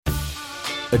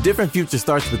A different future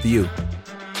starts with you.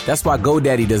 That's why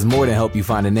GoDaddy does more than help you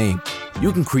find a name.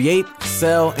 You can create,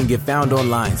 sell, and get found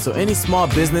online, so any small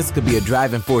business could be a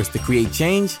driving force to create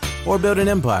change or build an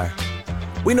empire.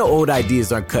 We know old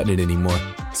ideas aren't cutting it anymore,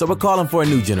 so we're calling for a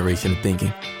new generation of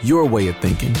thinking, your way of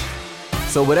thinking.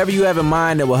 So whatever you have in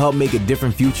mind that will help make a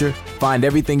different future, find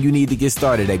everything you need to get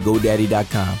started at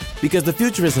GoDaddy.com. Because the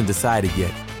future isn't decided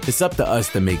yet. It's up to us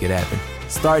to make it happen.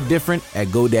 Start different at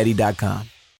GoDaddy.com.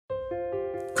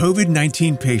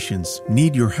 COVID-19 patients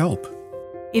need your help.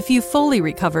 If you've fully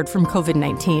recovered from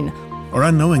COVID-19 or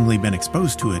unknowingly been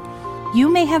exposed to it, you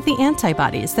may have the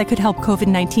antibodies that could help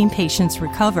COVID-19 patients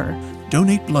recover.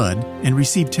 Donate blood and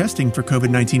receive testing for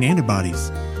COVID-19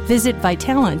 antibodies. Visit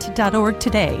Vitalant.org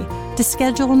today to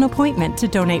schedule an appointment to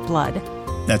donate blood.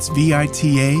 That's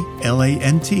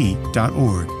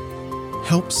Vitalant.org.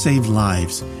 Help save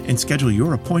lives and schedule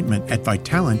your appointment at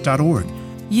Vitalant.org.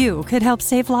 You could help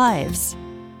save lives.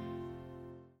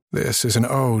 This is an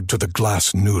ode to the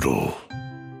glass noodle.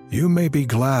 You may be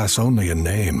glass only in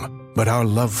name, but our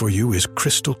love for you is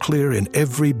crystal clear in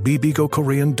every Bibigo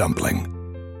Korean dumpling.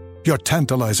 Your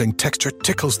tantalizing texture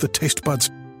tickles the taste buds,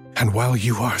 and while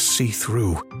you are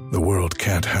see-through, the world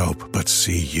can't help but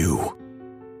see you.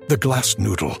 The glass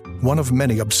noodle, one of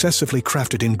many obsessively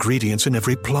crafted ingredients in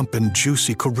every plump and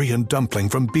juicy Korean dumpling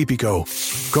from Bibigo.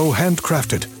 Go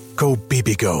handcrafted. Go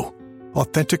Bibigo.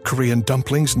 Authentic Korean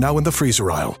dumplings now in the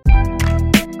freezer aisle.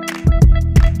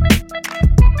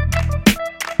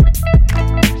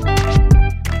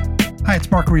 Hi,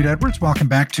 it's Mark Reed Edwards. Welcome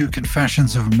back to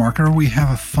Confessions of a Marketer. We have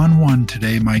a fun one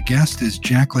today. My guest is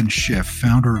Jacqueline Schiff,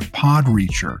 founder of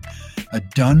Podreacher, a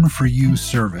done-for-you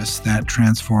service that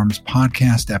transforms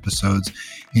podcast episodes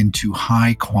into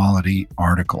high-quality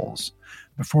articles.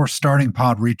 Before starting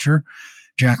Podreacher,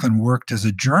 Jacqueline worked as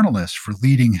a journalist for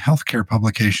leading healthcare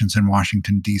publications in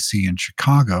Washington, D.C. and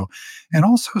Chicago, and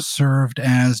also served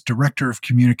as director of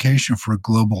communication for a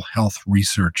global health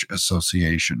research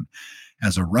association.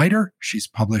 As a writer, she's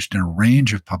published in a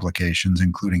range of publications,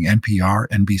 including NPR,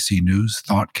 NBC News,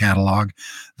 Thought Catalog,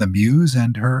 The Muse,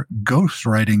 and her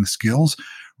ghostwriting skills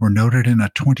were noted in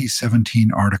a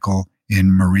 2017 article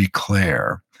in Marie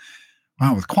Claire.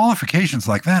 Wow, with qualifications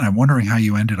like that, I'm wondering how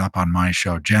you ended up on my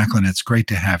show. Jacqueline, it's great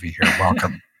to have you here.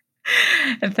 Welcome.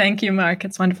 Thank you, Mark.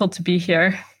 It's wonderful to be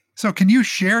here. So can you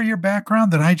share your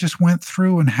background that I just went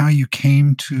through and how you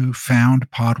came to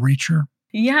found Podreacher?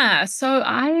 Yeah, so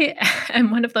I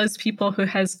am one of those people who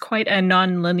has quite a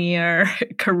non-linear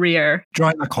career.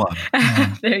 Join the club.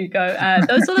 There you go.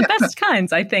 Those are the best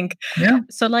kinds, I think. Yeah.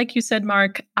 So like you said,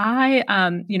 Mark, I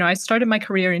started my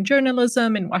career in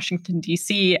journalism in Washington,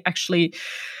 D.C., actually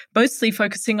mostly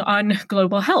focusing on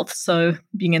global health. So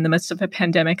being in the midst of a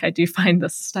pandemic, I do find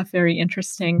this stuff very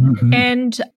interesting. Mm-hmm.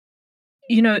 And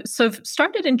so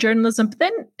started in journalism, but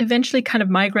then eventually kind of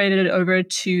migrated over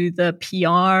to the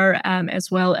PR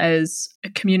as well as a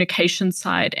communication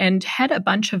side and had a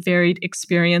bunch of varied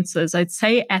experiences. I'd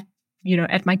say at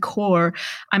my core,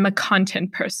 I'm a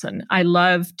content person. I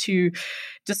love to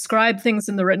describe things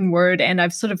in the written word, and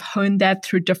I've sort of honed that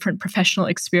through different professional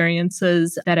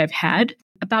experiences that I've had.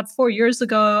 About 4 years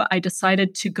ago, I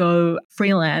decided to go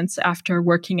freelance after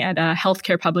working at a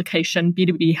healthcare publication,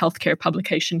 B2B healthcare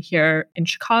publication here in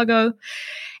Chicago.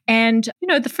 And,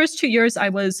 the first 2 years I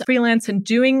was freelance and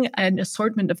doing an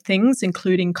assortment of things,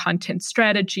 including content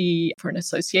strategy for an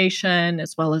association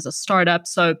as well as a startup.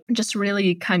 So just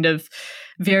really kind of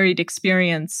varied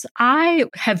experience. I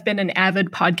have been an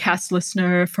avid podcast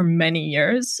listener for many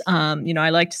years. I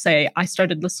like to say I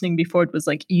started listening before it was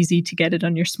like easy to get it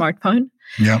on your smartphone.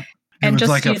 Yeah. It was just,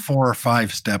 like a 4 or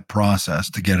 5 step process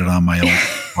to get it on my old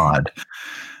pod.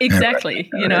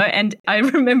 Exactly, and I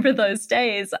remember those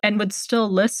days and would still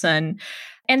listen.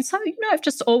 And so, I've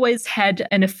just always had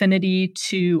an affinity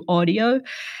to audio.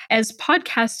 As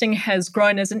podcasting has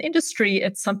grown as an industry,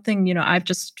 it's something, I've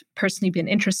just personally been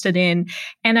interested in.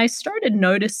 And I started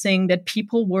noticing that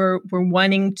people were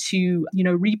wanting to,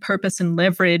 repurpose and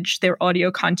leverage their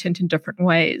audio content in different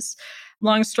ways.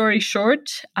 Long story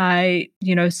short, I,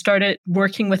 started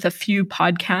working with a few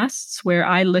podcasts where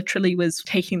I literally was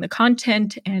taking the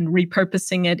content and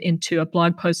repurposing it into a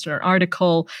blog post or an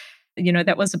article.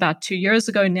 That was about 2 years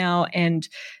ago now, and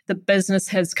the business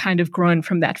has kind of grown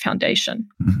from that foundation.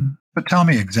 Mm-hmm. But tell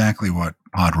me exactly what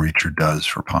Podreacher does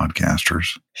for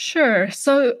podcasters. Sure.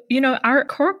 So, our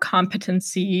core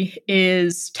competency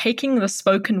is taking the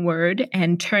spoken word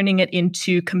and turning it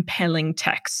into compelling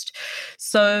text.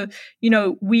 So,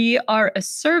 we are a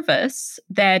service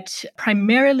that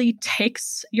primarily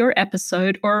takes your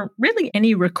episode or really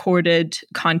any recorded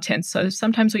content. So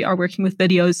sometimes we are working with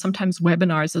videos, sometimes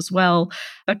webinars as well,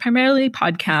 but primarily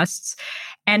podcasts,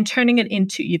 and turning it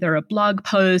into either a blog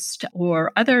post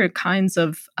or other kinds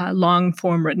of long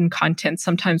form written content.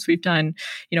 Sometimes we've done,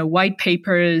 white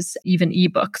papers, even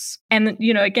ebooks. And,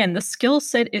 again, the skill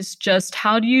set is just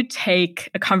how do you take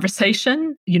a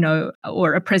conversation,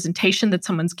 or a presentation that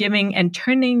someone's giving and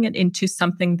turning it into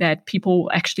something that people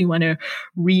actually want to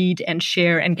read and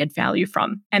share and get value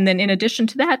from. And then in addition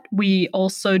to that, we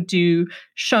also do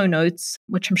show notes,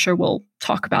 which I'm sure we'll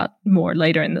talk about more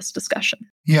later in this discussion.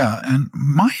 Yeah. And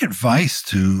my advice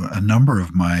to a number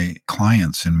of my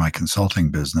clients in my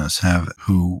consulting business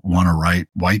who want to write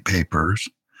white papers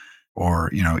or,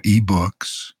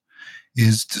 ebooks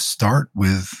is to start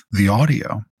with the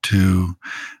audio, to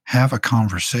have a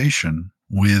conversation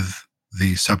with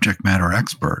the subject matter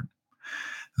expert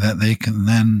that they can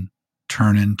then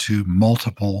turn into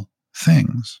multiple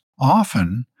things.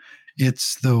 Often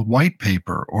it's the white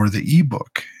paper or the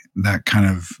ebook that kind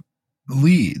of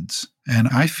leads. And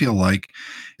I feel like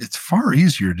it's far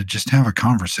easier to just have a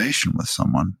conversation with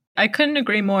someone. I couldn't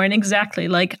agree more. And exactly,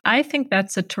 I think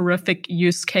that's a terrific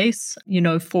use case,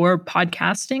 for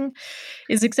podcasting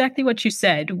is exactly what you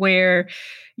said, where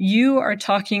you are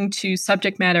talking to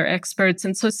subject matter experts.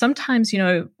 And so sometimes,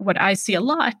 what I see a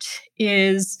lot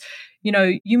is,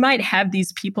 you might have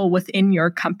these people within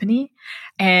your company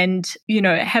and,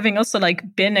 having also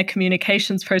been a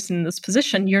communications person in this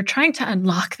position, you're trying to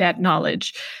unlock that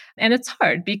knowledge. And it's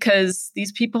hard because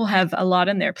these people have a lot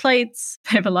on their plates,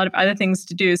 they have a lot of other things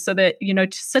to do, so that, to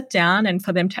sit down and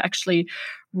for them to actually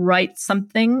write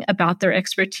something about their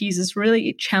expertise is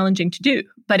really challenging to do.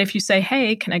 But if you say,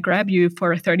 hey, can I grab you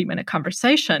for a 30-minute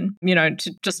conversation,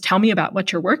 to just tell me about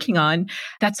what you're working on,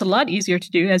 that's a lot easier to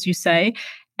do, as you say.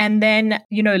 And then,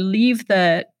 leave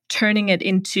the turning it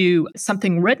into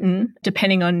something written,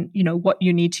 depending on, what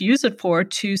you need to use it for,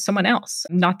 to someone else,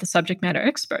 not the subject matter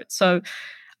expert. So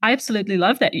I absolutely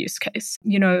love that use case.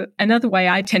 Another way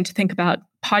I tend to think about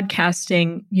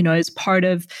podcasting, as part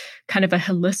of kind of a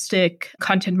holistic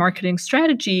content marketing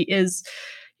strategy is,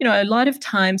 a lot of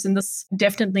times, and this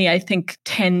definitely I think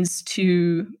tends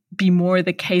to be more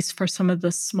the case for some of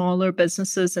the smaller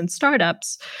businesses and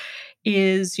startups,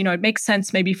 is, it makes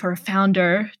sense maybe for a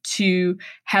founder to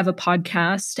have a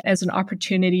podcast as an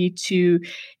opportunity to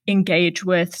engage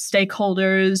with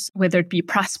stakeholders, whether it be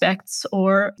prospects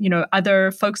or, other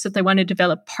folks that they want to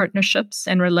develop partnerships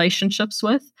and relationships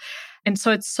with. And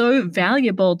so it's so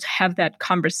valuable to have that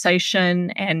conversation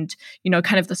and,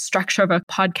 kind of the structure of a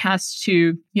podcast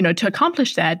to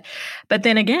accomplish that. But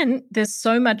then again, there's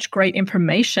so much great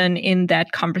information in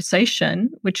that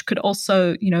conversation, which could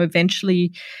also,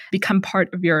 eventually become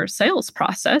part of your sales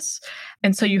process.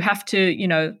 And so you have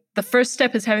to, the first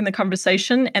step is having the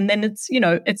conversation, and then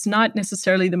it's not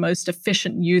necessarily the most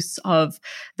efficient use of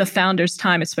the founder's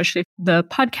time, especially the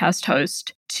podcast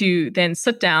host, to then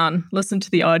sit down, listen to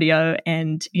the audio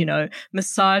and,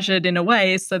 massage it in a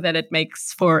way so that it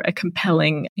makes for a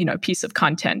compelling, piece of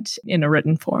content in a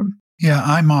written form. Yeah,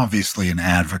 I'm obviously an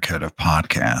advocate of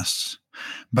podcasts,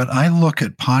 but I look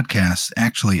at podcasts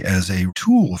actually as a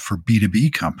tool for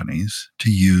B2B companies to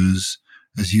use,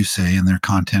 as you say, in their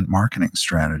content marketing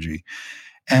strategy.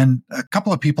 And a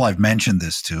couple of people I've mentioned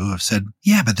this to have said,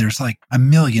 yeah, but there's 1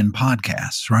 million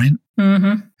podcasts, right?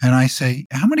 Mm-hmm. And I say,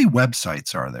 how many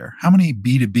websites are there? How many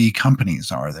B2B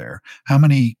companies are there? How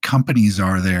many companies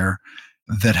are there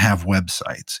that have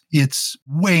websites? It's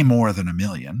way more than 1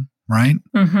 million, right?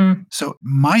 Mm-hmm. So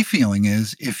my feeling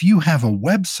is if you have a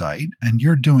website and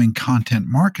you're doing content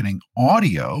marketing,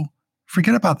 audio,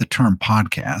 forget about the term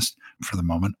podcast for the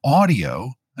moment,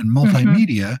 audio and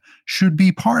multimedia should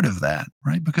be part of that,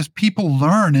 right? Because people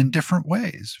learn in different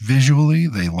ways. Visually,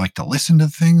 they like to listen to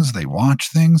things, they watch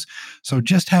things. So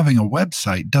just having a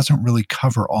website doesn't really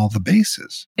cover all the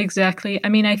bases. Exactly. I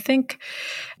mean, I think,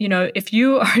 if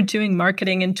you are doing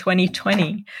marketing in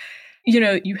 2020,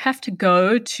 You have to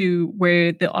go to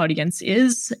where the audience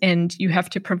is, and you have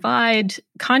to provide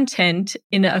content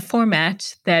in a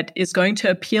format that is going to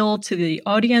appeal to the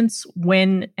audience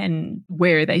when and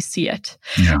where they see it.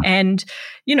 Yeah. And,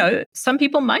 some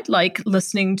people might like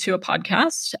listening to a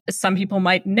podcast. Some people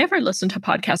might never listen to a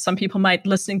podcast. Some people might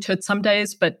listening to it some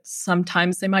days, but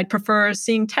sometimes they might prefer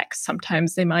seeing text.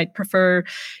 Sometimes they might prefer,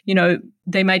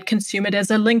 they might consume it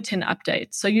as a LinkedIn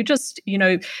update. So you just, you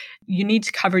need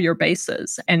to cover your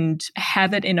bases and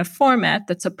have it in a format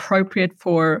that's appropriate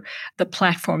for the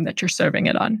platform that you're serving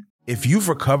it on. If you've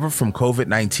recovered from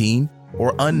COVID-19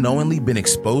 or unknowingly been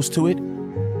exposed to it,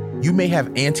 you may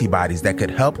have antibodies that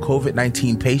could help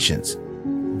COVID-19 patients.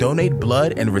 Donate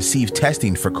blood and receive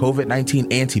testing for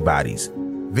COVID-19 antibodies.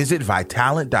 Visit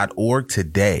Vitalant.org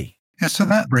today. Yeah, so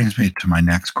that brings me to my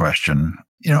next question.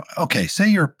 Okay, say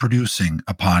you're producing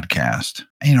a podcast.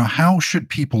 How should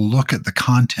people look at the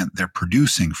content they're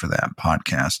producing for that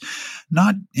podcast?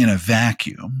 Not in a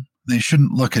vacuum. They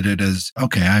shouldn't look at it as,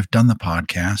 okay, I've done the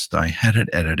podcast, I had it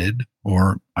edited,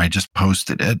 or I just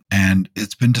posted it and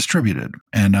it's been distributed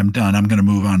and I'm done. I'm going to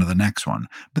move on to the next one.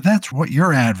 But that's what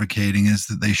you're advocating, is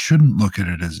that they shouldn't look at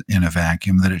it as in a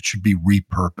vacuum, that it should be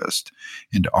repurposed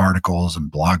into articles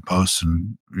and blog posts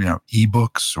and,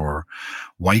 ebooks or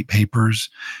white papers,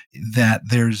 that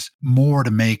there's more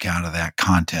to make out of that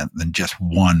content than just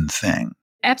one thing.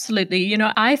 Absolutely.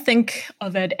 I think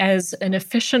of it as an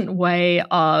efficient way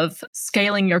of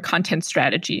scaling your content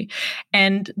strategy.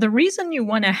 And the reason you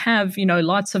want to have,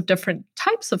 lots of different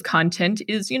types of content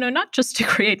is, not just to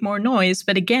create more noise,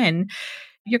 but again,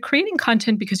 you're creating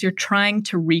content because you're trying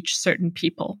to reach certain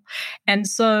people. And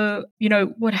so,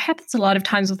 what happens a lot of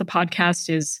times with the podcast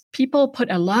is people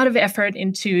put a lot of effort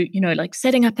into, like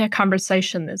setting up their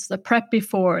conversation. There's the prep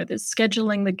before, there's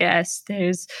scheduling the guest,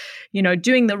 there's,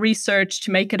 doing the research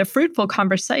to make it a fruitful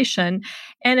conversation.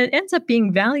 And it ends up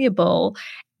being valuable.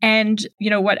 And,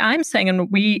 what I'm saying,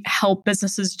 and we help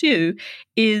businesses do,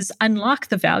 is unlock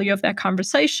the value of that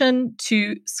conversation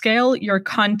to scale your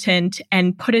content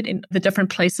and put it in the different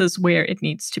places where it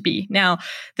needs to be. Now,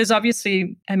 there's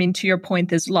obviously, to your point,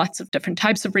 there's lots of different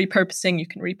types of repurposing. You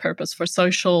can repurpose for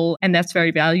social, and that's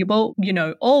very valuable.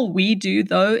 All we do,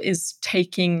 though, is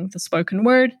taking the spoken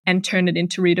word and turn it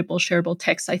into readable, shareable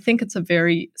text. I think it's a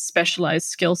very specialized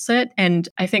skill set, and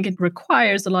I think it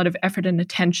requires a lot of effort and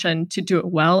attention to do it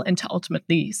well and to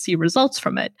ultimately see results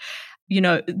from it.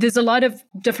 There's a lot of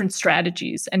different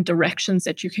strategies and directions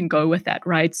that you can go with that,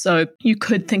 right? So you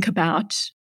could think about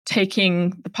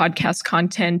taking the podcast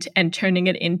content and turning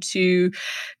it into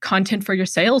content for your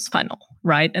sales funnel,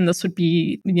 right? And this would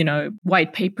be,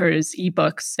 white papers,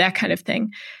 ebooks, that kind of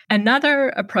thing. Another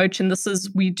approach, and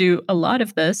we do a lot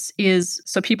of this, is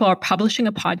so people are publishing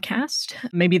a podcast.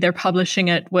 Maybe they're publishing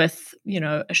it with,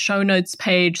 a show notes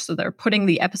page. So they're putting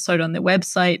the episode on their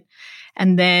website.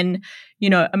 And then,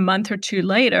 a month or two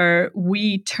later,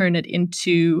 we turn it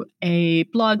into a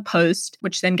blog post,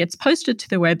 which then gets posted to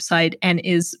their website and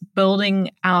is building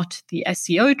out the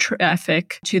SEO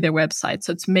traffic to their website.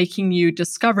 So it's making you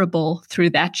discoverable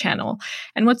through that channel.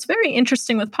 And what's very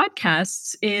interesting with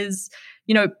podcasts is,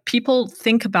 people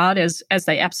think about, as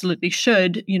they absolutely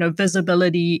should,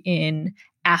 visibility in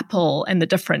Apple and the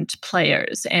different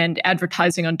players and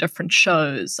advertising on different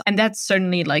shows. And that's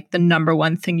certainly like the number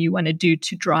one thing you want to do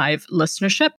to drive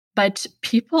listenership. But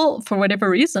people, for whatever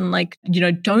reason,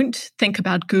 don't think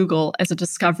about Google as a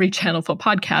discovery channel for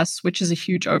podcasts, which is a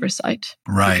huge oversight.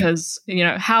 Right. Because,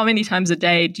 how many times a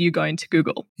day do you go into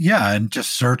Google? Yeah, and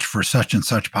just search for such and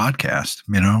such podcast,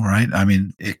 right?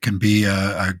 It can be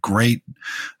a great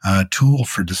tool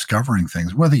for discovering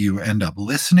things. Whether you end up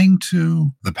listening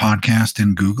to the podcast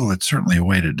in Google, it's certainly a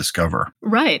way to discover.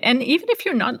 Right. And even if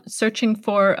you're not searching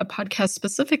for a podcast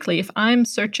specifically, if I'm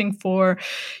searching for,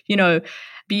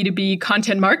 B2B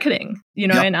content marketing,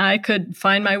 yep. And I could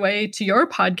find my way to your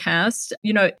podcast.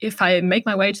 If I make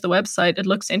my way to the website, it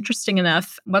looks interesting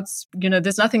enough.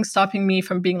 There's nothing stopping me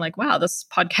from being like, wow, this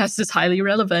podcast is highly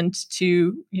relevant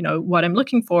to, what I'm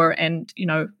looking for, and,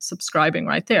 subscribing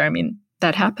right there.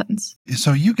 That happens.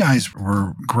 So you guys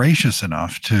were gracious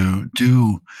enough to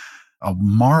do a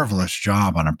marvelous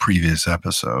job on a previous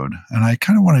episode. And I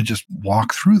kind of want to just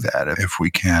walk through that if we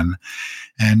can,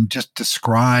 and just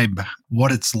describe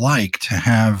what it's like to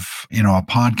have, a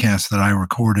podcast that I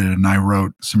recorded and I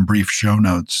wrote some brief show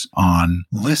notes on,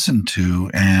 listened to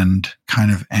and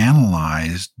kind of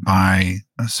analyzed by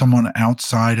someone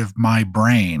outside of my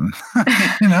brain.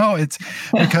 It's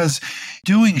because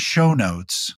doing show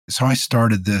notes. So I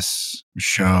started this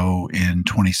show in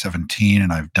 2017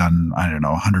 and I've done,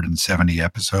 170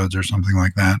 episodes or something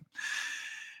like that.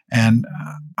 And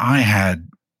I had,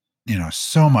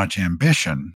 so much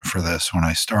ambition for this when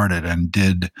I started and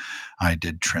I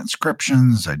did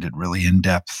transcriptions. I did really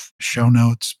in-depth show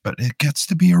notes, but it gets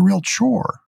to be a real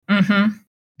chore. Mm-hmm.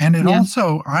 And it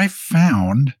also, I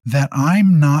found that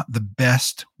I'm not the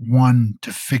best one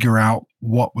to figure out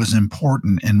what was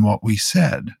important in what we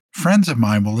said. Friends of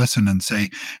mine will listen and say,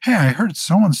 hey, I heard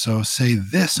so-and-so say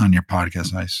this on your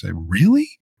podcast. And I say, really?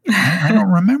 I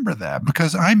don't remember that,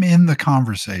 because I'm in the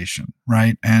conversation,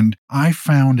 right? And I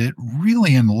found it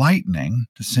really enlightening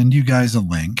to send you guys a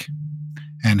link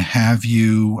and have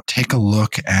you take a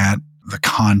look at the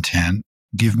content,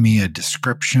 give me a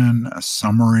description, a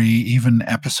summary, even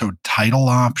episode title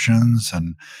options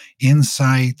and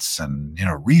insights and,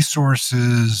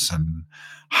 resources and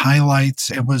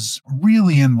highlights. It was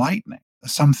really enlightening.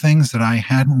 Some things that I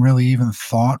hadn't really even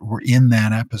thought were in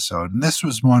that episode. And this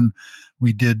was one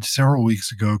we did several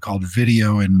weeks ago called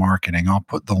Video in Marketing. I'll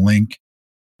put the link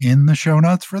in the show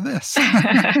notes for this.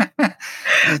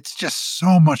 It's just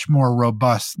so much more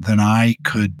robust than I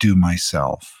could do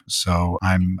myself. So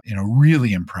I'm,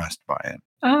 really impressed by it.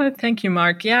 Oh, thank you,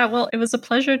 Mark. Yeah, well, it was a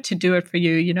pleasure to do it for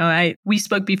you. We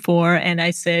spoke before and I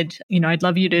said, I'd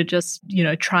love you to just,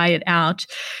 try it out.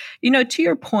 To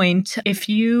your point, if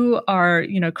you are,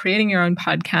 creating your own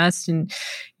podcast and,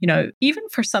 even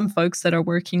for some folks that are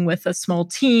working with a small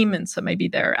team, and so maybe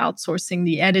they're outsourcing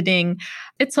the editing,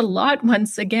 it's a lot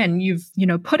once again, you've,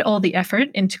 put all the effort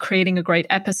into creating a great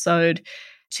episode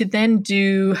to then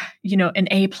do, an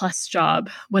A+ job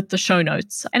with the show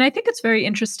notes. And I think it's very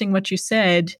interesting what you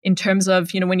said in terms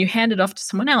of, when you hand it off to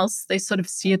someone else, they sort of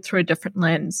see it through a different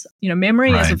lens.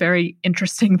 Memory is a very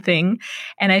interesting thing.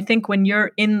 And I think when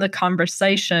you're in the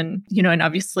conversation, and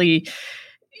obviously,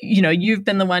 you've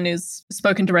been the one who's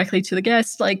spoken directly to the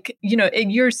guest,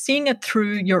 you're seeing it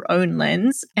through your own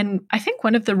lens. And I think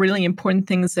one of the really important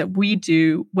things that we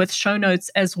do with show notes,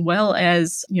 as well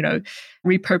as,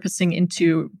 repurposing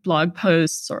into blog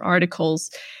posts or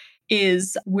articles,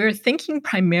 is we're thinking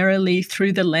primarily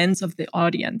through the lens of the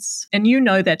audience. And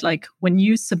that when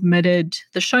you submitted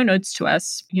the show notes to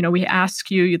us, we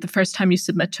ask you the first time you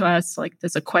submit to us,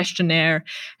 there's a questionnaire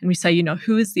and we say,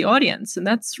 who is the audience? And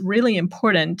that's really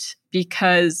important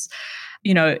because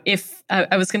if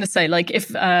I was going to say,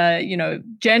 if,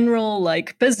 general,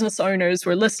 business owners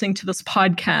were listening to this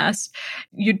podcast,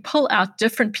 you'd pull out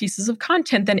different pieces of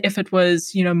content than if it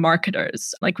was,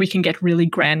 marketers. We can get really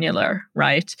granular,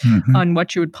 right, on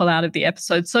what you would pull out of the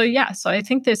episode. So I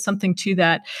think there's something to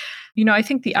that. I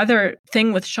think the other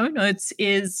thing with show notes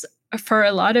is, for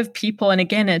a lot of people, and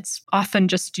again, it's often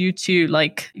just due to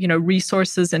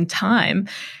resources and time,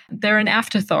 they're an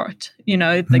afterthought.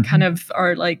 They kind of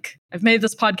are I've made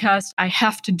this podcast, I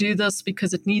have to do this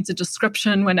because it needs a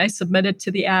description when I submit it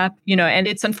to the app, and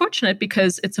it's unfortunate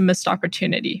because it's a missed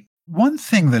opportunity. One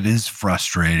thing that is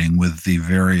frustrating with the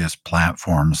various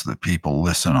platforms that people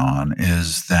listen on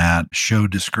is that show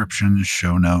descriptions,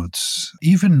 show notes,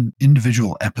 even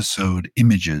individual episode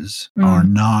images are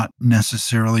not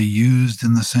necessarily used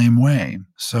in the same way.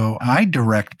 So I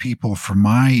direct people for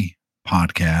my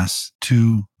podcast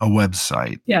to a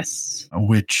website. Yes.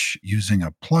 Which, using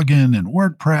a plugin in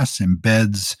WordPress,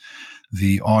 embeds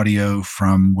the audio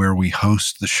from where we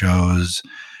host the shows.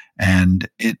 And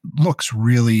it looks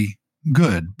really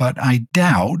good, but I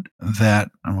doubt that,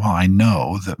 I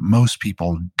know that most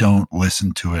people don't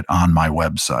listen to it on my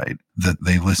website, that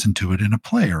they listen to it in a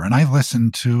player. And I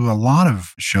listen to a lot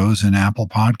of shows in Apple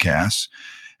Podcasts,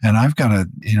 and I've got to,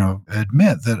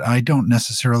 admit that I don't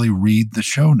necessarily read the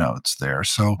show notes there.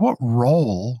 So what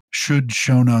role should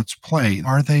show notes play?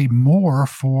 Are they more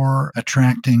for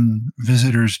attracting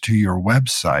visitors to your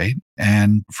website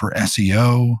and for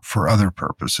SEO, for other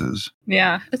purposes?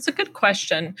 Yeah, it's a good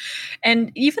question.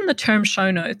 And even the term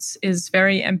show notes is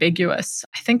very ambiguous.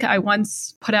 I think I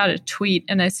once put out a tweet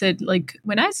and I said,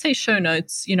 when I say show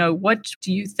notes, what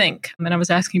do you think? And I was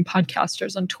asking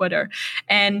podcasters on Twitter,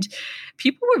 and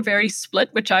people were very split,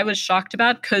 which I was shocked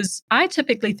about, because I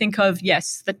typically think of,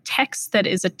 yes, the text that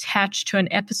is attached to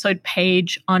an episode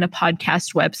page on a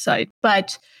podcast website.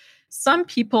 But some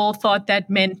people thought that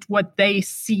meant what they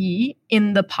see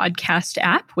in the podcast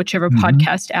app, whichever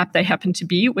podcast app they happen to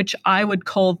be, which I would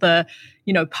call the,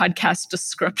 podcast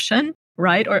description,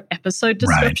 right? Or episode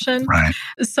description. Right.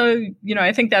 So,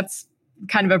 I think that's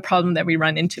kind of a problem that we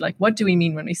run into. What do we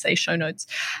mean when we say show notes?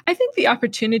 I think the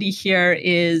opportunity here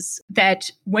is that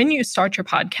when you start your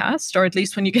podcast, or at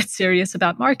least when you get serious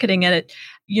about marketing it,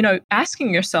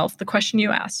 asking yourself the question you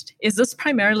asked, is this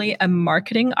primarily a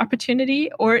marketing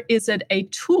opportunity, or is it a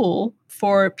tool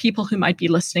for people who might be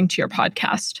listening to your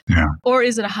podcast? Yeah. Or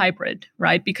is it a hybrid,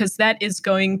 right? Because that is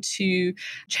going to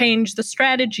change the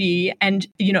strategy and,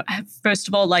 first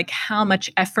of all, like how much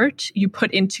effort you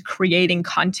put into creating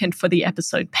content for the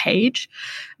episode page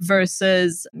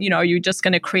versus, are you just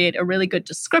going to create a really good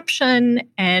description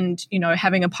and,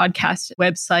 having a podcast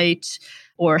website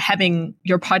or having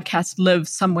your podcast live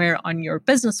somewhere on your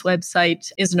business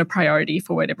website isn't a priority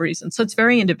for whatever reason. So it's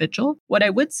very individual. What I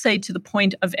would say to the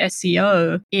point of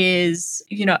SEO is,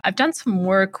 I've done some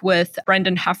work with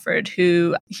Brendan Hufford,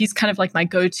 who he's kind of like my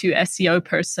go-to SEO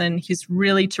person. He's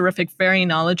really terrific, very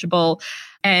knowledgeable.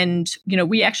 And,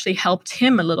 we actually helped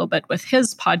him a little bit with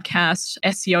his podcast,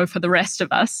 SEO for the Rest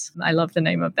of Us. I love the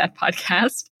name of that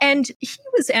podcast. And he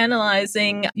was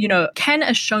analyzing, can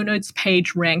a show notes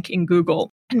page rank in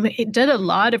Google? And he did a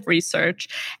lot of research.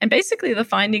 And basically the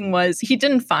finding was he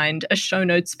didn't find a show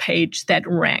notes page that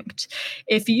ranked.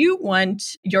 If you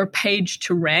want your page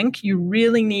to rank, you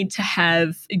really need to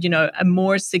have, a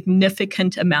more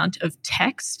significant amount of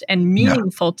text and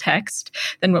meaningful text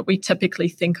than what we typically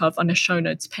think of on a show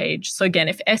notes page. So again,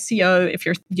 if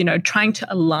you're, trying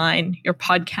to align your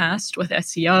podcast with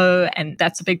SEO, and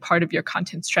that's a big part of your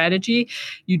content strategy,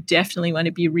 you definitely want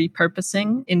to be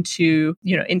repurposing into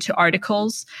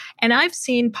articles. And I've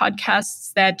seen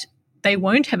podcasts that they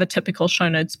won't have a typical show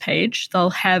notes page.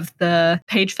 They'll have the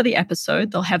page for the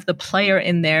episode. They'll have the player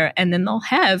in there. And then they'll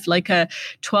have like a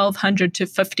 1,200 to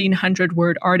 1,500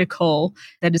 word article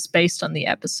that is based on the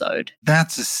episode.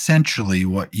 That's essentially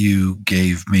what you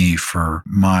gave me for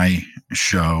my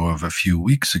show of a few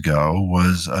weeks ago,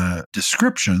 was a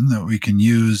description that we can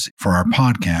use for our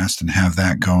podcast and have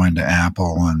that go into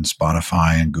Apple and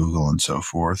Spotify and Google and so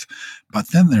forth.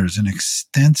 But then there's an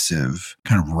extensive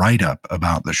kind of write-up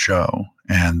about the show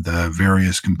and the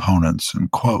various components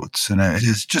and quotes. And it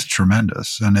is just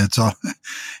tremendous. And it's a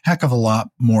heck of a lot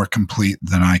more complete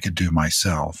than I could do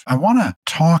myself. I want to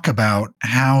talk about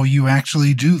how you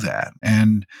actually do that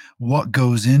and what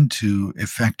goes into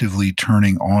effectively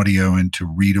turning audio into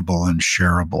readable and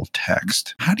shareable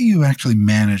text. How do you actually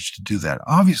manage to do that?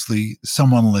 Obviously,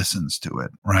 someone listens to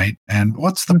it, right? And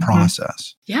what's the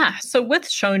process? Yeah. So with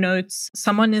show notes,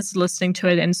 someone is listening to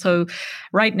it. And so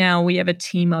right now we have a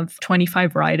team of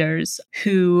 25 writers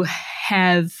who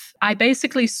I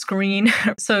basically screen.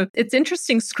 So it's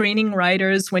interesting screening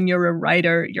writers when you're a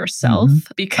writer yourself,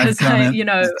 because, it's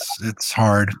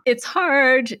hard. It's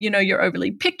hard. You're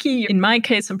overly picky. In my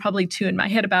case, I'm probably too in my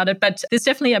head about it, but there's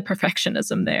definitely a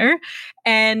perfectionism there.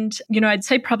 And, I'd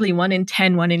say probably 1 in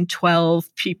 10, 1 in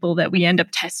 12 people that we end up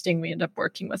testing, we end up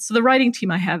working with. So the writing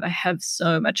team I have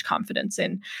so much confidence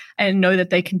in and know that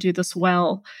they can do this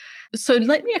well. So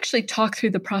let me actually talk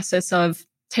through the process of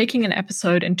taking an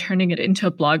episode and turning it into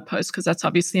a blog post, because that's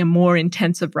obviously a more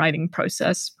intensive writing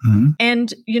process.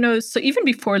 And, so even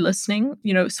before listening,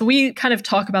 so we kind of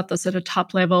talk about this at a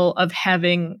top level of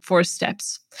having 4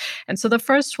 steps. And so the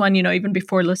first one, even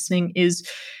before listening, is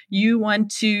you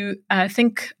want to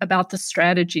think about the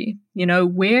strategy.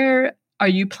 Where are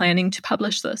you planning to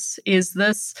publish this? Is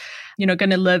this,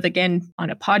 going to live again on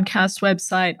a podcast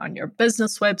website, on your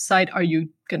business website? Are you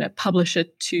going to publish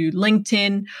it to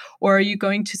LinkedIn, or are you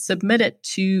going to submit it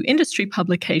to industry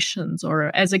publications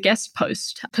or as a guest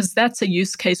post? Because that's a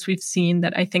use case we've seen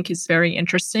that I think is very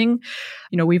interesting.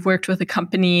 We've worked with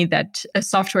a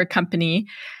software company,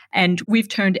 and we've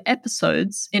turned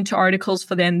episodes into articles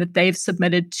for them that they've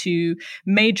submitted to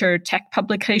major tech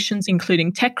publications,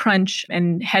 including TechCrunch,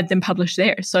 and had them published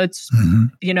there. So it's,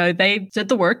 they did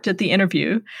the work, did the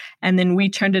interview, and then we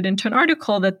turned it into an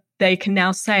article that they can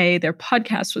now say their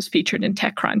podcast was featured in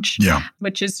TechCrunch,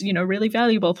 which is, really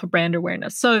valuable for brand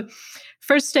awareness. So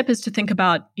first step is to think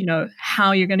about,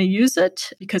 how you're going to use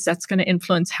it, because that's going to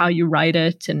influence how you write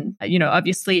it. And,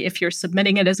 obviously, if you're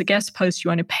submitting it as a guest post, you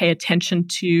want to pay attention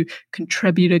to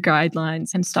contributor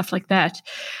guidelines and stuff like that.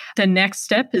 The next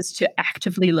step is to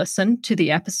actively listen to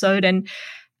the episode. And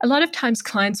a lot of times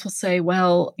clients will say,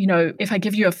 well, if I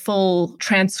give you a full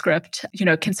transcript,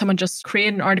 can someone just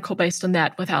create an article based on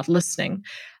that without listening?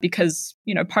 Because,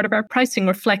 part of our pricing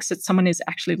reflects that someone is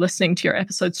actually listening to your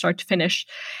episode start to finish.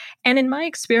 And in my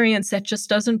experience, that just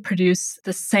doesn't produce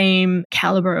the same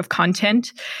caliber of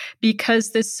content,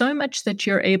 because there's so much that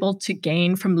you're able to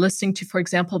gain from listening to, for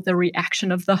example, the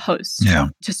reaction of the host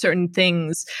to certain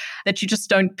things that you just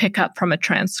don't pick up from a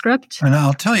transcript. And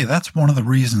I'll tell you, that's one of the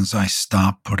reasons I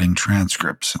stopped putting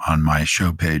transcripts on my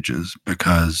show pages,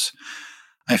 because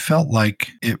I felt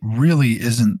like it really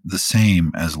isn't the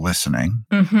same as listening.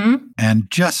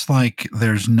 And just like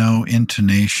there's no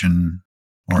intonation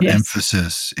or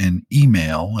emphasis in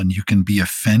email, and you can be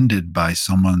offended by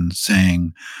someone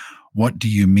saying, what do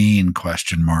you mean ?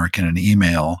 In an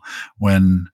email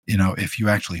when, if you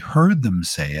actually heard them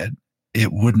say it, it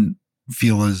wouldn't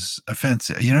feel as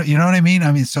offensive. You know what I mean?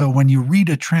 I mean, so when you read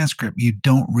a transcript, you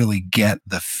don't really get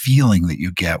the feeling that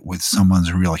you get with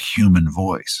someone's real human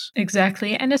voice.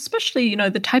 Exactly. And especially,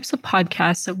 the types of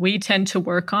podcasts that we tend to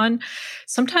work on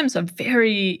sometimes are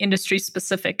very industry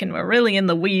specific, and we're really in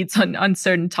the weeds on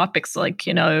certain topics like,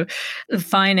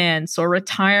 finance or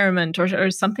retirement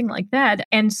or something like that.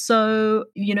 And so,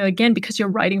 again, because you're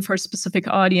writing for a specific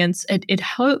audience,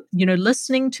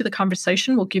 listening to the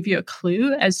conversation will give you a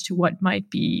clue as to what might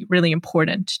be really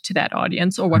important to that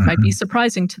audience or what might be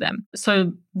surprising to them.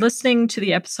 So listening to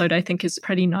the episode, I think, is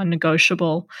pretty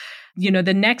non-negotiable.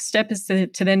 The next step is to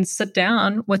then sit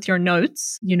down with your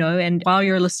notes, and while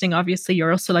you're listening, obviously,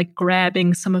 you're also like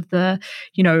grabbing some of the,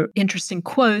 interesting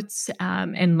quotes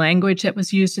and language that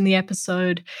was used in the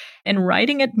episode. And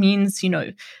writing it means,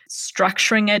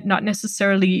 structuring it, not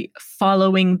necessarily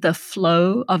following the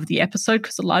flow of the episode,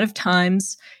 because a lot of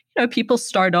times, people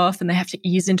start off and they have to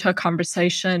ease into a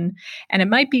conversation, and it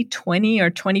might be 20 or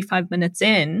 25 minutes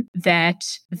in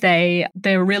that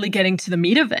they're really getting to the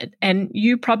meat of it. And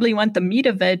you probably want the meat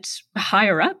of it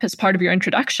higher up as part of your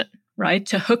introduction, right?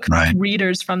 To hook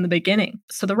readers from the beginning.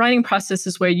 So the writing process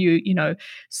is where you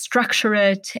structure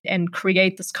it and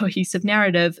create this cohesive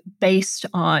narrative based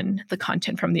on the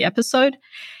content from the episode.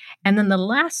 And then the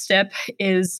last step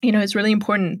is, is really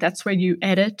important. That's where you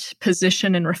edit,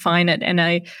 position, and refine it. And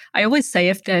I always say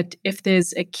if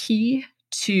there's a key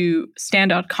to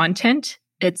standout content,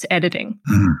 it's editing.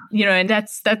 And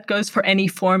that goes for any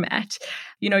format.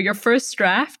 Your first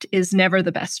draft is never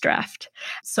the best draft.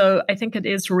 So I think it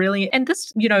is really, and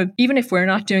this, even if we're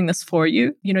not doing this for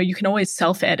you, you can always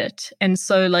self-edit. And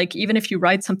so like, even if you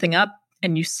write something up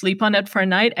and you sleep on it for a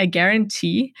night, I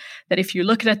guarantee that if you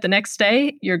look at it the next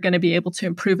day, you're going to be able to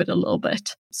improve it a little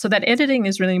bit. So that editing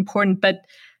is really important. But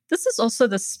this is also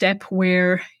the step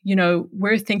where,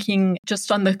 we're thinking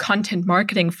just on the content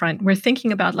marketing front, we're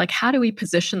thinking about like, how do we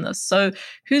position this? So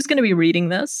who's going to be reading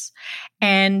this?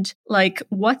 And like,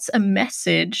 what's a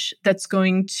message that's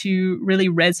going to really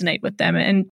resonate with them?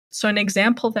 And so an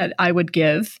example that I would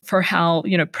give for how,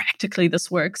 practically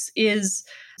this works is,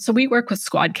 so we work with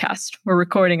Squadcast. We're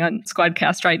recording on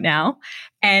Squadcast right now,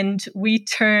 and we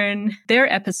turn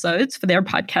their episodes for their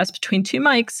podcast Between Two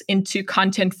Mics into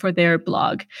content for their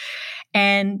blog.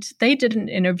 And they did an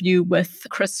interview with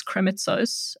Chris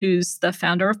Kremitzos, who's the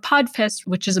founder of Podfest,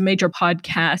 which is a major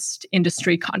podcast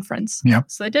industry conference.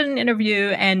 Yep. So they did an interview,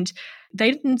 and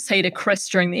they didn't say to Chris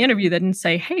during the interview, they didn't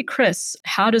say, hey, Chris,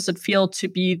 how does it feel to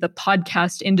be the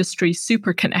podcast industry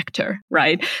super connector,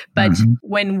 right? But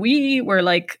when we were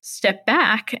like, step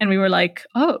back and we were like,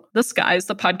 oh, this guy's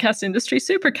the podcast industry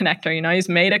super connector. He's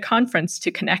made a conference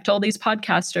to connect all these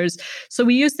podcasters. So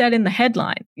we use that in the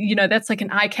headline. That's like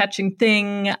an eye-catching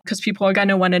thing because people are going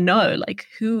to want to know, like,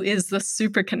 who is the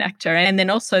super connector? And then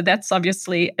also that's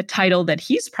obviously a title that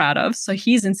he's proud of. So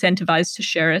he's incentivized to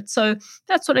share it. So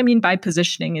that's what I mean by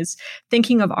positioning, is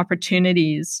thinking of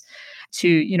opportunities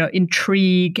to,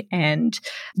 intrigue and,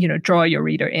 draw your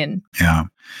reader in. Yeah.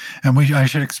 And I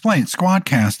should explain,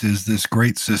 Squadcast is this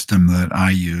great system that I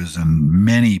use and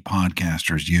many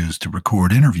podcasters use to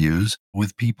record interviews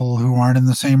with people who aren't in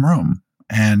the same room.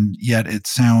 And yet it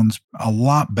sounds a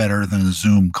lot better than a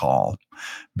Zoom call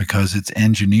because it's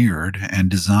engineered and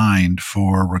designed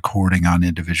for recording on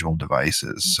individual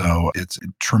devices. So it's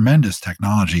tremendous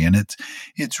technology. And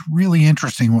it's really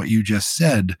interesting what you just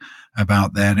said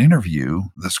about that interview,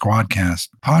 the Squadcast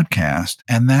podcast.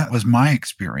 And that was my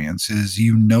experience, is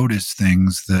you notice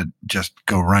things that just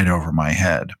go right over my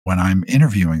head. When I'm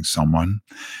interviewing someone,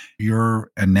 your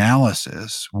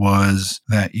analysis was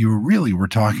that you really were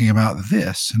talking about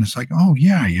this. And it's like, oh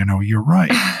yeah, you're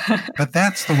right. But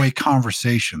that's the way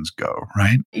conversations go,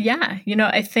 right? Yeah.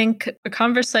 I think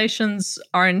conversations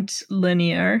aren't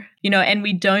linear, and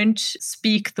we don't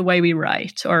speak the way we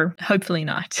write, or hopefully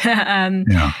not. So,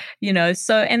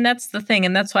 and that's the thing.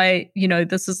 And that's why,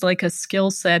 this is like a skill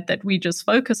set that we just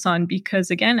focus on, because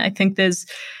again, I think there's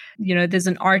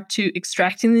an art to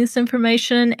extracting this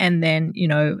information and then,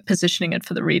 positioning it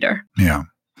for the reader. Yeah.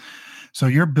 So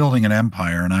you're building an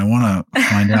empire, and I want to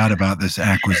find out about this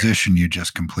acquisition you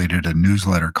just completed, a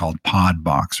newsletter called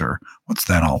Podboxer. What's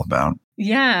that all about?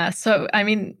 Yeah. So, I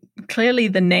mean, clearly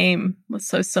the name was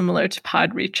so similar to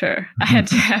Podreacher. I had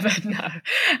to have it.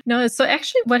 No. So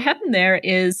actually what happened there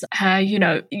is,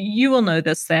 you will know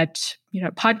this, that,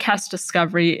 podcast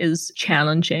discovery is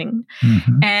challenging.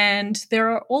 And there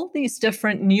are all these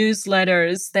different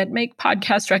newsletters that make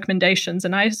podcast recommendations.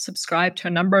 And I subscribe to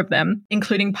a number of them,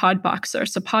 including Podboxer.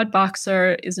 So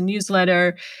Podboxer is a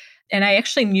newsletter. And I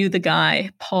actually knew the guy,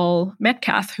 Paul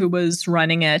Metcalf, who was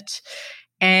running it.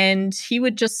 And he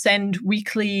would just send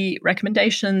weekly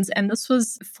recommendations. And this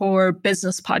was for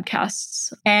business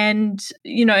podcasts. And,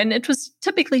 and it was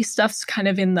typically stuff's kind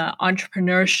of in the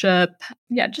entrepreneurship.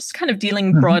 Yeah, just kind of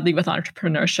dealing broadly with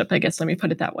entrepreneurship, I guess, let me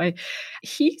put it that way.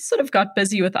 He sort of got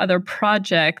busy with other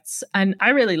projects. And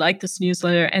I really liked this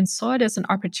newsletter and saw it as an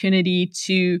opportunity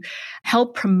to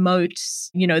help promote,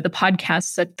 the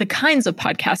podcasts, the kinds of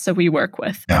podcasts that we work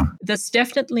with. Yeah. This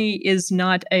definitely is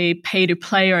not a pay to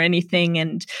play or anything.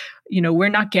 And, we're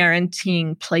not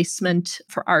guaranteeing placement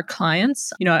for our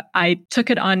clients. I took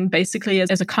it on basically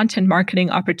as a content marketing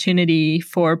opportunity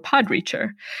for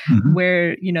Podreacher,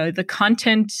 where, the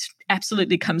content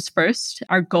absolutely comes first.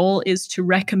 Our goal is to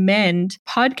recommend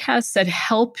podcasts that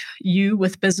help you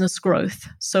with business growth.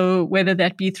 So whether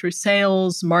that be through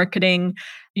sales, marketing,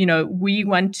 we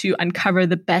want to uncover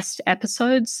the best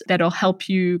episodes that'll help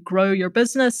you grow your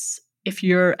business if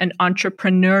you're an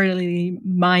entrepreneurially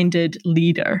minded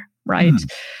leader, right?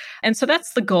 And so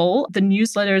that's the goal. The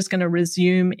newsletter is going to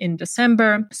resume in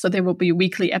December. So there will be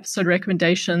weekly episode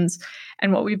recommendations.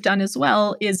 And what we've done as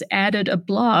well is added a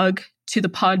blog to the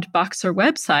Podboxer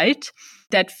website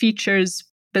that features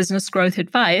business growth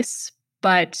advice.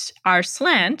 But our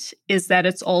slant is that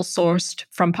it's all sourced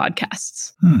from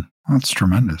podcasts. That's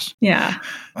tremendous. Yeah.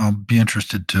 I'll be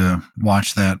interested to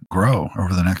watch that grow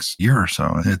over the next year or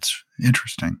so. It's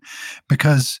interesting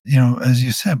because, as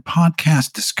you said,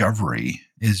 podcast discovery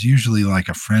is usually like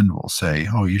a friend will say,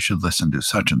 oh, you should listen to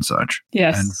such and such.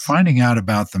 Yes. And finding out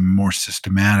about them more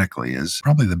systematically is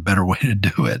probably the better way to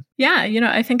do it. Yeah.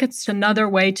 I think it's another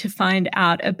way to find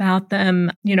out about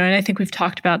them, and I think we've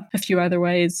talked about a few other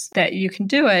ways that you can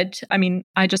do it. I mean,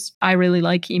 I really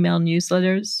like email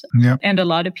newsletters and a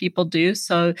lot of people do.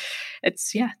 So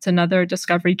it's another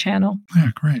discovery channel. Yeah,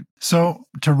 great. So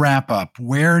to wrap up,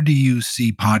 where do you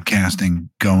see podcasting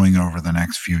going over the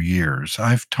next few years?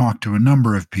 I've talked to a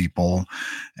number of people,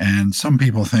 and some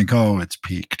people think, oh, it's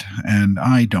peaked. And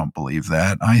I don't believe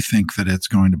that. I think that it's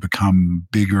going to become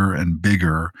bigger and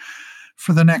bigger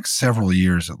for the next several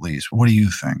years at least. What do you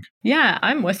think? Yeah,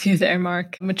 I'm with you there,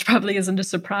 Mark, which probably isn't a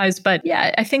surprise. But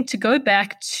yeah, I think to go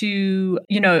back to,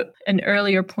 an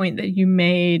earlier point that you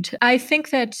made, I think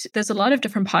that there's a lot of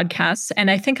different podcasts.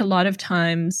 And I think a lot of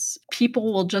times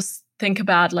people will just think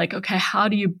about okay, how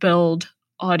do you build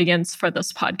audience for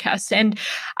this podcast? And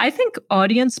I think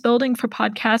audience building for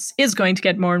podcasts is going to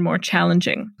get more and more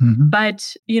challenging.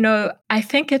 But, I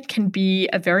think it can be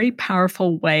a very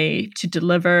powerful way to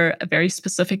deliver a very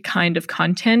specific kind of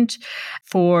content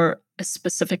for a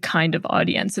specific kind of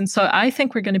audience. And so I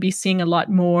think we're going to be seeing a lot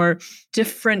more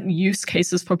different use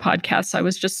cases for podcasts. I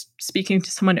was just speaking to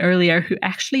someone earlier who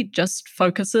actually just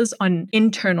focuses on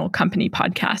internal company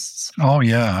podcasts. Oh,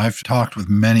 yeah. I've talked with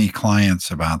many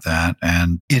clients about that.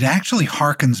 And it actually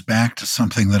harkens back to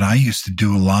something that I used to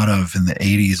do a lot of in the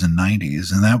 80s and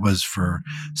 90s. And that was for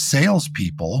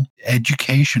salespeople,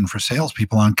 education for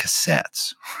salespeople on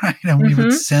cassettes, right? And we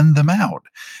would send them out.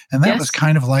 And that was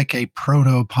kind of like a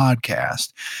proto podcast.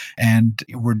 And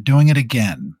we're doing it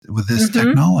again with this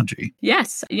technology.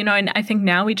 Yes. And I think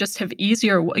now we just have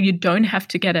easier. You don't have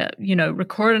to get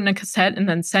record on a cassette and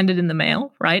then send it in the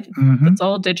mail, right? It's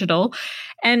all digital.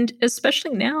 And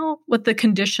especially now with the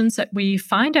conditions that we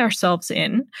find ourselves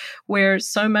in, where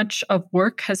so much of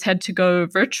work has had to go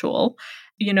virtual,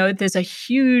 there's a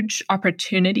huge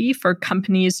opportunity for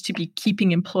companies to be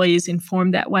keeping employees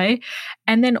informed that way.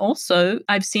 And then also,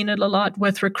 I've seen it a lot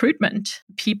with recruitment.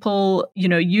 People,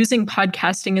 using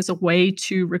podcasting as a way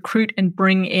to recruit and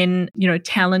bring in,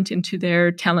 talent into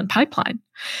their talent pipeline.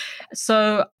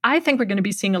 So I think we're going to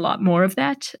be seeing a lot more of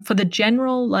that. For the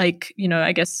general, I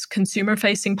guess,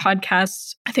 consumer-facing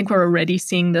podcasts, I think we're already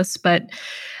seeing this. But,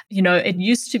 it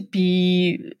used to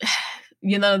be...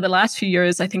 the last few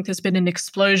years, I think there's been an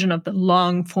explosion of the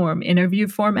long form interview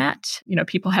format.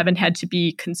 People haven't had to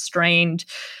be constrained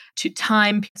to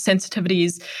time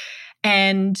sensitivities.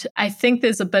 And I think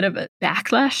there's a bit of a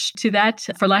backlash to that,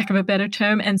 for lack of a better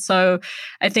term. And so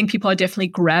I think people are definitely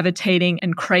gravitating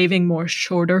and craving more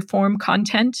shorter form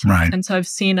content. Right. And so I've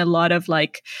seen a lot of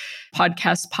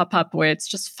podcasts pop up where it's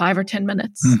just 5 or 10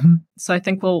 minutes. Mm-hmm. So I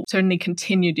think we'll certainly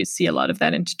continue to see a lot of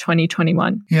that into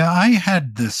 2021. Yeah, I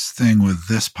had this thing with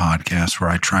this podcast where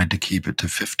I tried to keep it to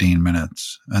 15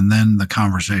 minutes, and then the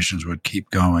conversations would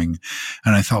keep going.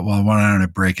 And I thought, well, why don't I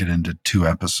break it into 2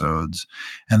 episodes?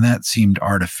 And that seemed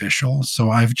artificial.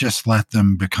 So I've just let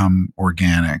them become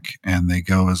organic, and they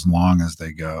go as long as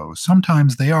they go.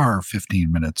 Sometimes they are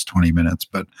 15 minutes, 20 minutes,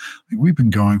 but we've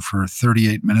been going for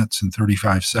 38 minutes and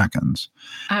 35 seconds.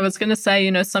 I was going to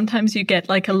say, sometimes you get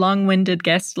like a long-winded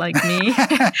guest like me.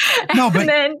 No, but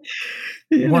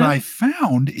what I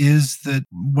found is that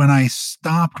when I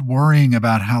stopped worrying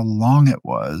about how long it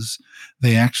was,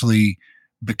 they actually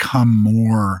become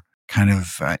more kind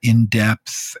of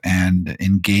in-depth and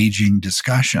engaging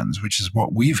discussions, which is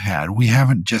what we've had. We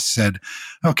haven't just said,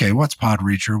 okay, what's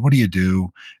Podreacher? What do you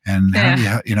do? And how do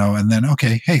you, and then,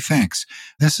 okay, hey, thanks.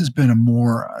 This has been a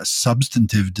more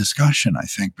substantive discussion, I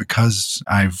think, because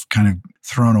I've kind of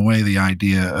thrown away the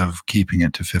idea of keeping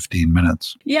it to 15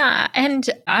 minutes. Yeah. And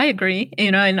I agree,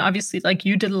 and obviously like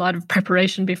you did a lot of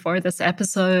preparation before this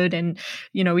episode, and,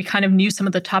 we kind of knew some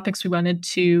of the topics we wanted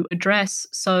to address.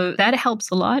 So that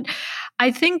helps a lot.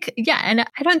 I think, and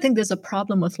I don't think there's a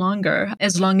problem with longer,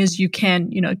 as long as you can,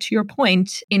 to your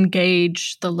point,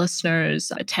 engage the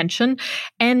listener's attention.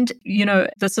 And,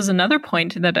 this is another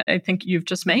point that I think you've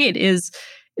just made is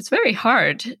it's very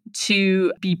hard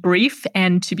to be brief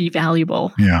and to be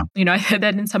valuable. Yeah. I think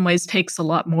that in some ways takes a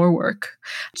lot more work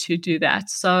to do that.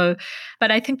 So,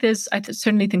 but I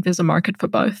certainly think there's a market for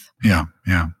both. Yeah.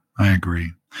 I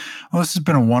agree. Well, this has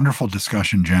been a wonderful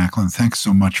discussion, Jacqueline. Thanks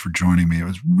so much for joining me. It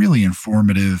was really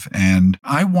informative, and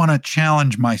I want to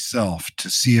challenge myself to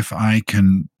see if I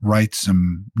can write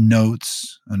some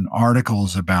notes and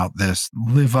articles about this,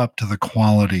 live up to the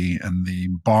quality and the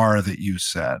bar that you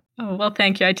set. Oh, well,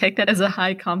 thank you. I take that as a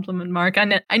high compliment, Mark.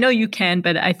 And I know you can,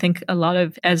 but I think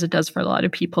as it does for a lot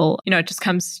of people, it just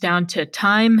comes down to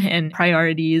time and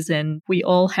priorities, and we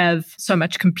all have so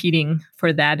much competing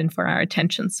for that and for our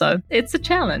attention. So it's a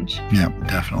challenge. Yeah,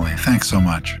 definitely. Thanks so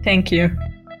much. Thank you.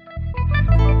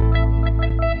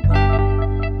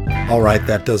 All right,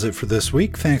 that does it for this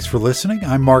week. Thanks for listening.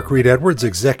 I'm Mark Reed Edwards,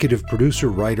 executive producer,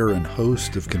 writer, and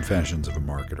host of Confessions of a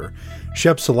Marketer.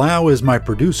 Shep Salau is my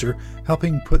producer,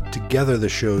 helping put together the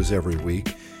shows every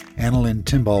week. Annalyn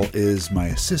Timball is my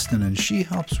assistant, and she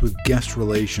helps with guest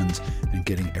relations and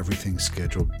getting everything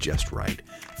scheduled just right.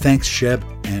 Thanks, Shep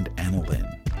and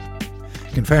Annalyn.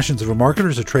 Confessions of a Marketer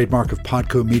is a trademark of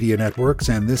Podco Media Networks,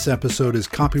 and this episode is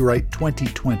copyright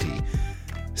 2020.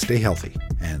 Stay healthy,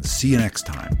 and see you next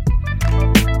time.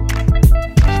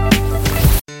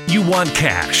 You want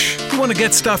cash. You want to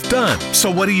get stuff done. So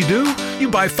what do? You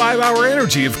buy 5-Hour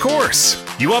Energy, of course.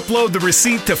 You upload the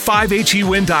receipt to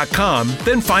 5hewin.com,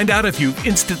 then find out if you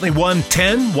instantly won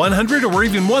 $10, $100, or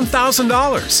even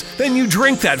 $1,000. Then you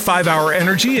drink that 5-Hour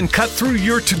Energy and cut through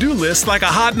your to-do list like a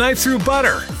hot knife through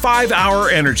butter. 5-Hour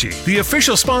Energy, the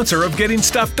official sponsor of Getting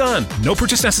Stuff Done. No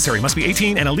purchase necessary. Must be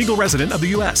 18 and a legal resident of the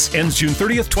U.S. Ends June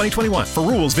 30th, 2021. For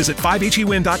rules, visit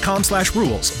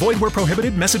 5hewin.com/rules. Void where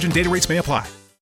prohibited. Message and data rates may apply.